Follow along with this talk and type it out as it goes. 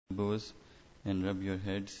elbows and rub your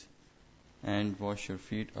heads and wash your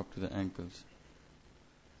feet up to the ankles.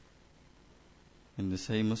 In the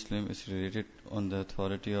Sahih Muslim is related on the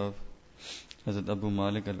authority of Hazrat Abu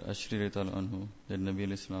Malik al-Ashri radhiyallahu anhu that Nabi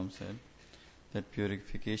al-Islam said that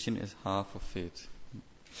purification is half of faith.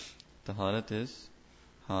 Taharat is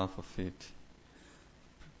half of faith.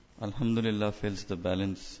 Alhamdulillah fills the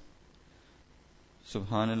balance.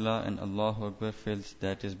 Subhanallah and Allahu Akbar fills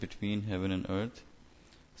that is between heaven and earth.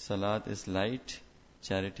 Salat is light,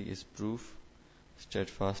 charity is proof,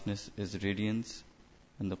 steadfastness is radiance,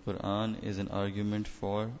 and the Quran is an argument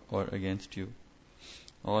for or against you.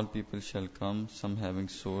 All people shall come, some having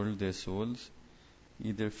sold their souls,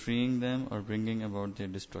 either freeing them or bringing about their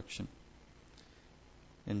destruction.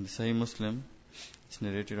 In the Sahih Muslim, it's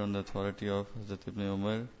narrated on the authority of Hazrat Ibn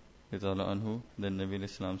Umar radhiyallahu anhu that Nabi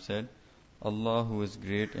al-Islam said, Allah who is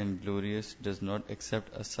great and glorious does not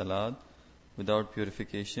accept a salat without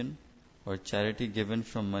purification or charity given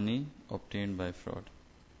from money obtained by fraud.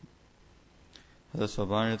 Hazrat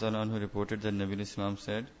Sawban radhiyallahu anhu reported that Nabi al-Islam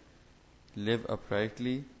said, live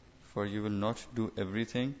uprightly, for you will not do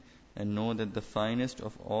everything, and know that the finest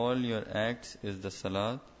of all your acts is the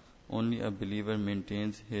salat. Only a believer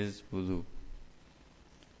maintains his wudu.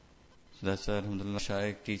 So that's why alhamdulillah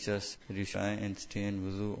Shaykh teach us that you try and stay in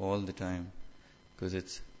wudu all the time, because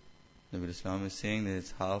it's Nabi Islam is saying that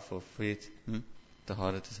it's half of faith.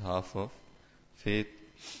 Taharat is half of faith,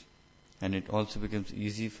 and it also becomes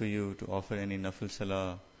easy for you to offer any nafil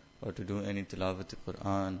salah or to do any tilawat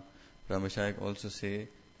Quran. Rama Shaykh also say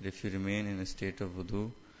that if you remain in a state of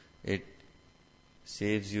wudu, it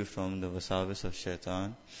saves you from the wasawis of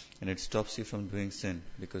shaitan, and it stops you from doing sin,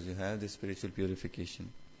 because you have this spiritual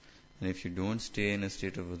purification. And if you don't stay in a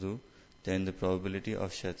state of wudu, then the probability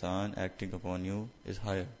of shaitan acting upon you is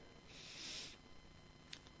higher.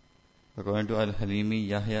 According to Al-Halimi,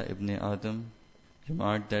 Yahya ibn Adam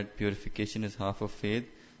remarked that purification is half of faith,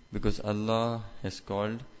 because Allah has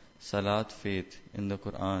called salat faith in the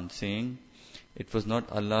Quran, saying, it was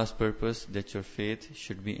not Allah's purpose that your faith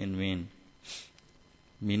should be in vain.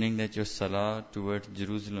 Meaning that your salah towards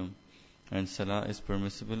Jerusalem and salah is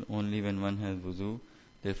permissible only when one has wudu.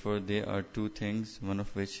 Therefore, they are two things, one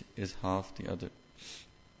of which is half the other.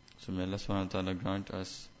 So may Allah subhanahu wa ta'ala grant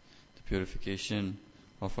us the purification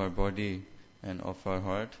of our body and of our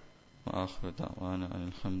heart. Wa akhiru da'wana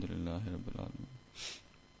alhamdulillahi rabbil alamin.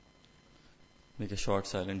 Make a short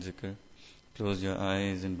silent zikr. Close your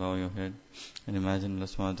eyes and bow your head. And imagine Allah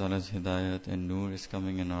subhanahu wa ta'ala's hidayat and nur is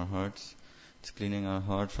coming in our hearts. It's cleaning our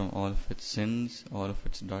heart from all of its sins, all of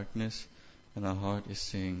its darkness. And our heart is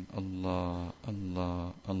saying, Allah,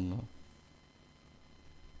 Allah, Allah.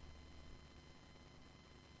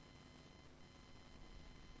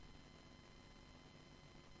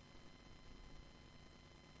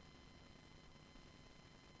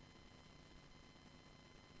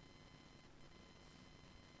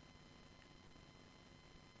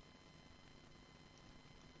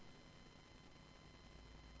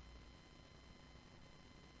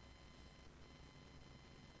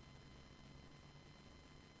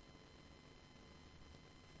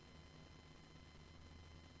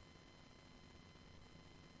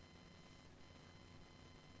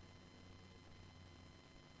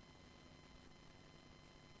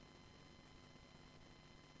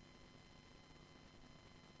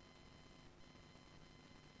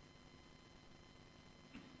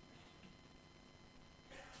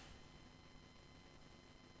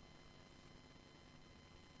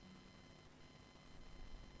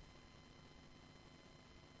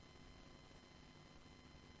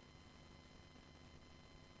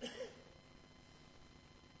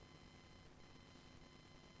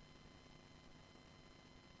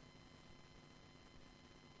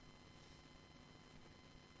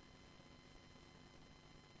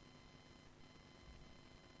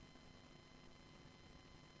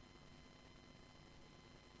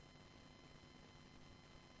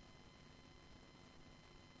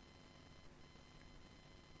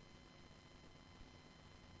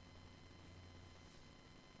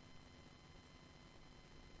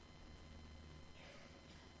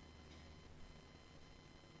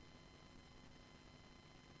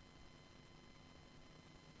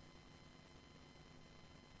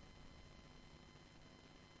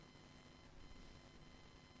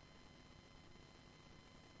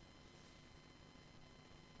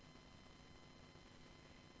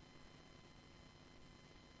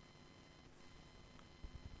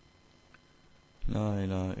 La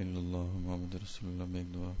ilaha illallah Muhammad Rasulullah.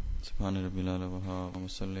 Make dua. Subhana rabbil ala wa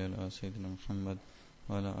salli ala Sayyidina Muhammad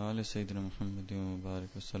wa ala ali Sayyidina Muhammad wa barik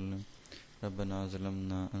wa sallim. ربنا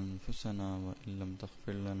ظلمنا أنفسنا وإن لم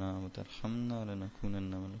تغفر لنا وترحمنا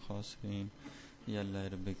لنكونن من الخاسرين. Ya Allah,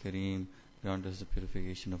 Rabbi Kareem, grant us the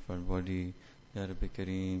purification of our body. Ya Rabbi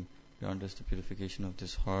Kareem, grant us the purification of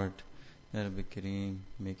this heart. Ya Rabbi Kareem,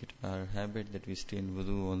 make it our habit that we stay in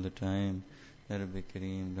wudu all the time. Ya Rabbi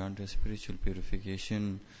Kareem, grant us spiritual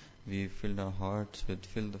purification. We filled our hearts with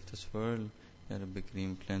filth of this world. Ya Rabbi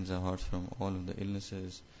Kareem, cleanse our hearts from all of the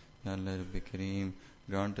illnesses. Ya Allah, Rabbi Kareem,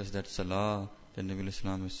 grant us that salah that Nabi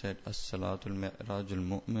Islam has said, As-salatul mi'rajul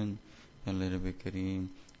mu'min. Ya Allah, Rabbi Kareem,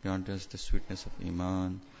 grant us the sweetness of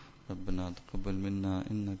Iman. ربنا تقبل منا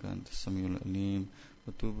إنك أنت السميع العليم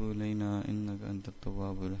وتوب إلينا إنك أنت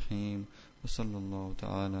التواب الرحيم وصلى الله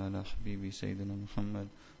تعالى على حبيبي سيدنا محمد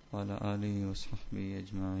وعلى آله وصحبه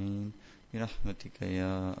أجمعين برحمتك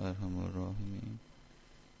يا أرحم الراحمين.